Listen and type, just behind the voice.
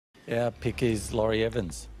Our pick is Laurie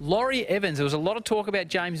Evans. Laurie Evans. There was a lot of talk about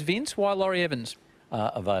James Vince. Why Laurie Evans?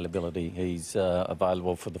 Availability. He's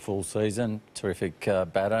available for the full season. Terrific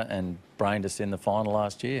batter and brained us in the final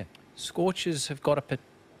last year. Scorchers have got a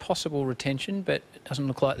possible retention, but it doesn't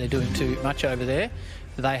look like they're doing too much over there.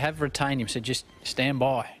 They have retained him, so just stand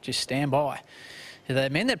by. Just stand by. The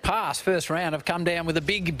men that passed first round have come down with a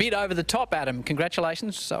big bid over the top, Adam.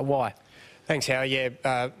 Congratulations. Why? Thanks, Hal. Yeah,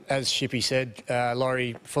 as Shippy said,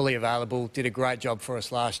 Laurie fully available, did a great job for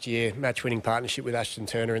us last year. Match-winning partnership with Ashton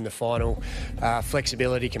Turner in the final.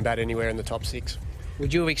 Flexibility, can bat anywhere in the top 6.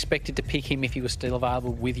 Would you have expected to pick him if he was still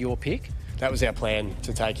available with your pick? That was our plan,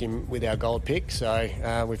 to take him with our gold pick, so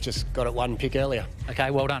we've just got it one pick earlier. Okay,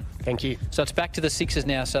 well done. Thank you. So it's back to the Sixers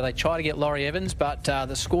now. So they try to get Laurie Evans, but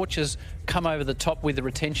the Scorchers come over the top with the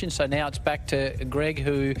retention. So now it's back to Greg,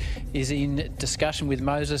 who is in discussion with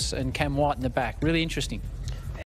Moses and Cam White in the back. Really interesting.